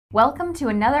Welcome to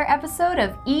another episode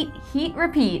of Eat, Heat,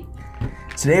 Repeat.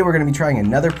 Today we're going to be trying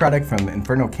another product from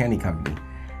Inferno Candy Company.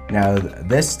 Now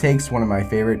this takes one of my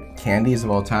favorite candies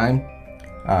of all time,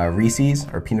 Reese's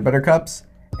or peanut butter cups,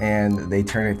 and they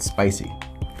turn it spicy.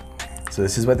 So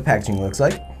this is what the packaging looks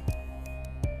like.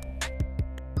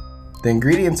 The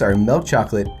ingredients are milk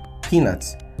chocolate,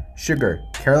 peanuts, sugar,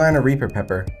 Carolina Reaper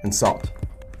pepper, and salt.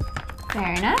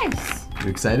 Very nice. You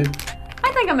excited?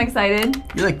 I think I'm excited.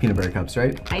 You like peanut butter cups,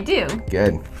 right? I do.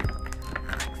 Good.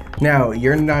 Now,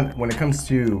 you're not, when it comes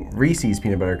to Reese's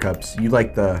peanut butter cups, you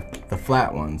like the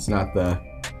flat ones, not the,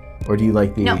 or do you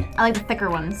like the... No, I like the thicker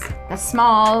ones. The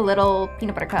small, little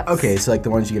peanut butter cups. Okay, so like the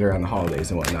ones you get around the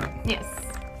holidays and whatnot. Yes.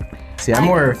 See, I'm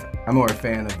more a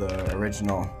fan of the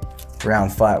original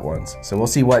round flat ones. So we'll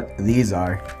see what these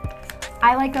are.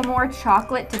 I like a more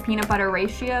chocolate to peanut butter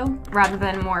ratio rather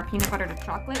than more peanut butter to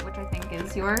chocolate, which I think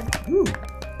is yours. Ooh.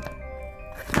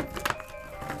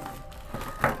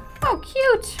 Oh,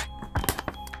 cute.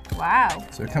 Wow.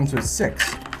 So it comes with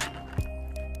 6.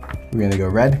 We're gonna go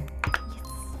red?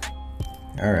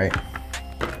 Yes. All right.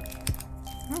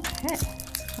 Okay.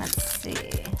 Let's see.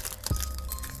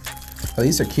 Oh,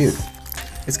 these are cute.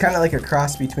 It's kind of like a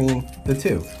cross between the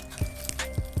two.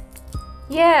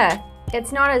 Yeah,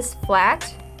 it's not as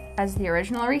flat as the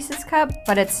original Reese's cup,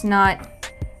 but it's not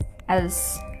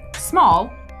as small.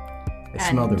 I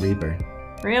smell the Reaper.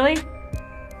 Really?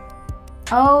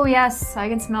 Oh yes, I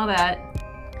can smell that.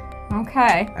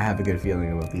 Okay. I have a good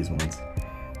feeling about these ones.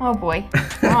 Oh boy.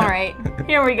 All right,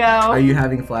 here we go. Are you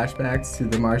having flashbacks to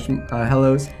the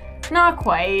Marsh-Hell-O's? Not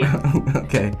quite.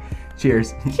 Okay,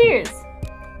 cheers. Cheers.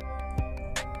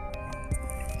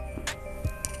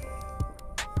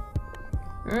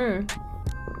 Mmm.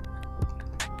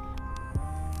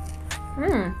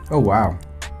 Mmm. Oh wow.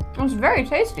 It's very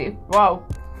tasty. Wow.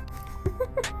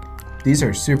 These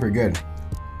are super good.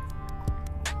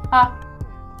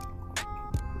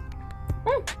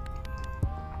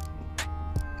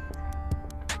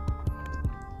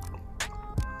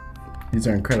 These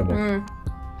are incredible.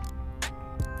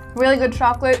 Really good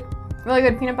chocolate, really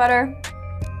good peanut butter.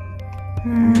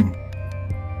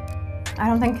 I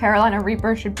don't think Carolina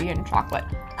Reaper should be in chocolate.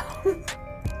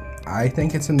 I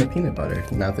think it's in the peanut butter,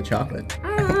 not the chocolate.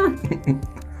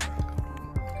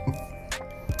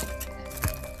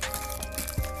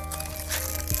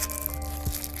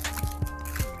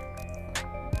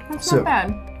 That's not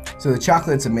bad. So the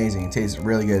chocolate's amazing. It tastes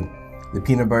really good. The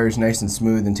peanut butter is nice and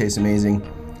smooth and tastes amazing.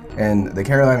 And the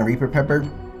Carolina Reaper pepper,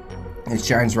 it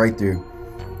shines right through.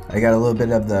 I got a little bit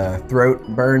of the throat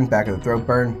burn, back of the throat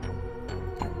burn.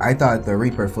 I thought the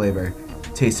Reaper flavor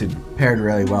paired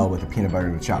really well with the peanut butter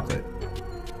and the chocolate.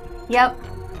 Yep.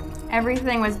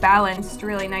 Everything was balanced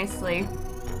really nicely.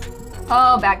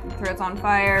 Oh, back of the throat's on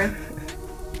fire.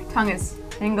 Tongue is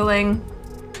tingling.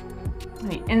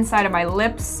 The inside of my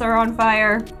lips are on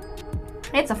fire.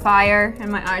 It's a fire,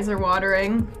 and my eyes are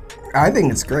watering. I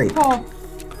think it's great.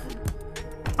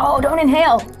 Oh, don't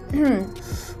inhale.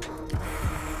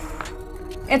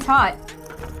 It's hot.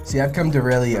 See, I've come to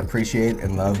really appreciate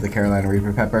and love the Carolina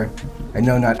Reaper pepper. I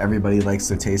know not everybody likes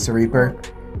the taste of Reaper,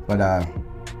 but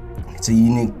it's a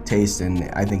unique taste, and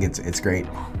I think it's great.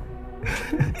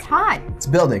 It's hot. It's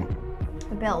building.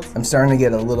 The build. I'm starting to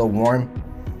get a little warm,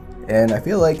 and I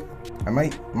feel like I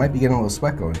might be getting a little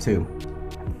sweat going too.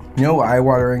 You know, eye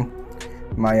watering.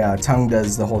 My tongue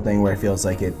does the whole thing where it feels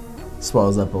like it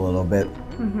swells up a little bit.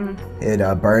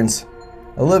 It burns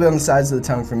a little bit on the sides of the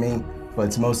tongue for me, but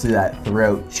it's mostly that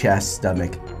throat, chest,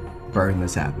 stomach burn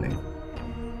that's happening.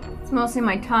 It's mostly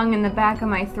my tongue and the back of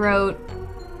my throat.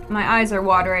 My eyes are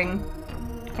watering.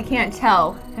 I can't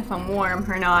tell if I'm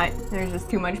warm or not. There's just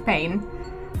too much pain.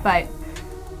 But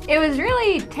it was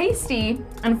really tasty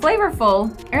and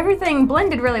flavorful. Everything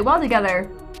blended really well together.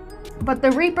 But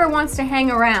the Reaper wants to hang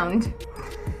around.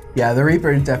 Yeah, the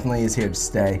Reaper definitely is here to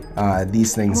stay.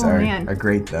 These things are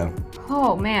great though.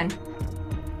 Oh man.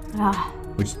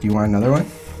 Do you want another one?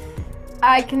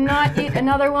 I cannot eat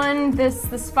another one.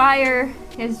 This fire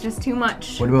is just too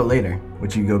much. What about later?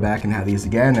 Would you go back and have these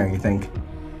again, or you think,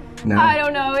 no? I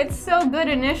don't know. It's so good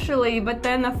initially, but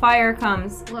then the fire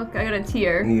comes. Look, I got a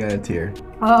tear. You got a tear.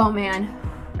 Oh man.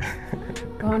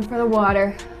 Going for the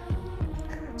water.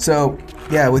 So,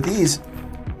 yeah, with these,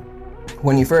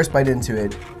 when you first bite into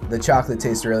it, the chocolate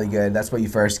tastes really good. That's what you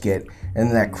first get. And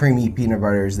then that creamy peanut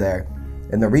butter is there.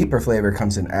 And the Reaper flavor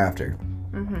comes in after.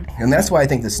 And that's why I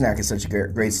think the snack is such a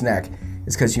great snack.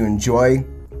 It's because you enjoy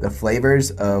the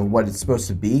flavors of what it's supposed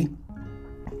to be,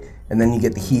 and then you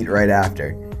get the heat right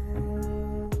after.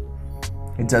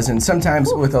 It doesn't,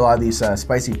 sometimes with a lot of these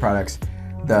spicy products,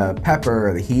 the pepper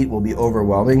or the heat will be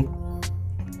overwhelming.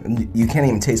 And you can't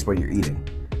even taste what you're eating.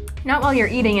 Not while you're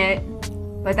eating it,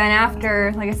 but then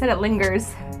after, like I said, it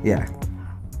lingers. Yeah.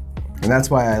 And that's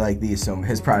why I like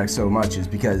his products so much, is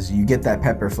because you get that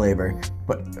pepper flavor,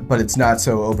 but it's not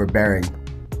so overbearing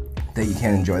that you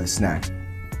can't enjoy the snack.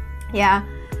 Yeah.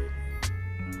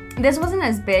 This wasn't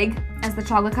as big as the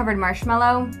chocolate covered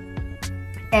marshmallow,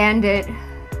 and it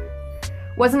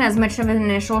wasn't as much of an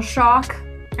initial shock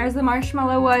as the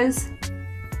marshmallow was.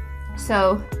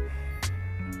 So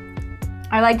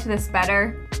I liked this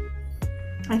better,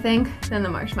 I think, than the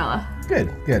marshmallow.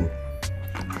 Good, good.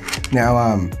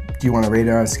 Now, do you want to rate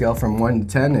it on a scale from 1 to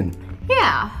 10? And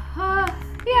yeah,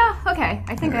 okay.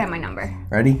 I think I have my number.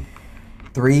 Ready?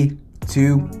 3,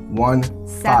 2, 1,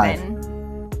 7.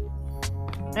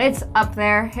 It's up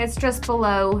there. It's just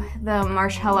below the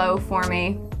Marsh-Hell-O for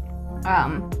me.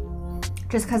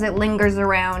 Just because it lingers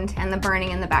around and the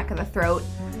burning in the back of the throat.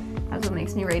 That's what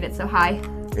makes me rate it so high.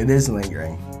 It is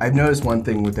lingering. I've noticed one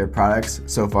thing with their products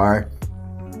so far.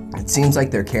 It seems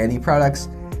like their candy products,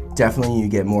 definitely you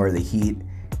get more of the heat,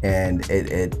 and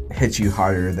it hits you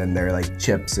harder than their like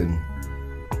chips and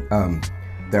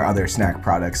their other snack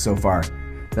products so far.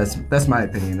 That's my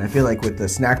opinion. I feel like with the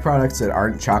snack products that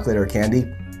aren't chocolate or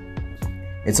candy,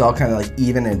 it's all kind of like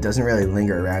even and it doesn't really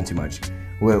linger around too much.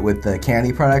 With the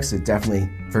candy products, it definitely,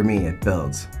 for me, it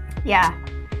builds. Yeah.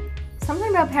 Something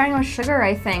about pairing with sugar,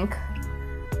 I think.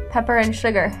 Pepper and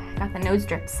sugar. Got the nose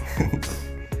drips.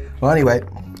 Well, anyway,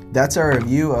 that's our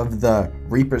review of the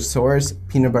reapersurus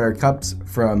peanut butter cups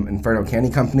from Inferno Candy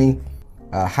Company.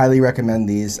 Highly recommend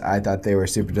these. I thought they were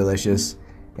super delicious,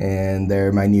 and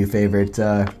they're my new favorite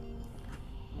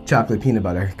chocolate peanut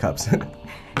butter cups.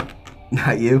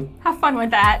 Not you? Have fun with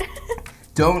that.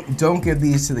 Don't give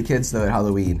these to the kids though at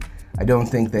Halloween. I don't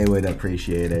think they would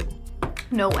appreciate it.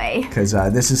 No way. Because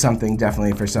this is something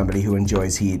definitely for somebody who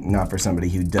enjoys heat, not for somebody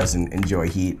who doesn't enjoy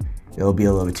heat. It'll be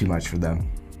a little bit too much for them.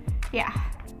 Yeah.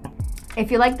 If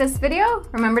you like this video,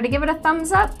 remember to give it a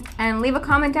thumbs up and leave a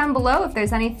comment down below if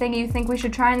there's anything you think we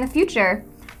should try in the future.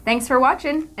 Thanks for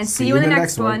watching, and see you in the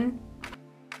next one.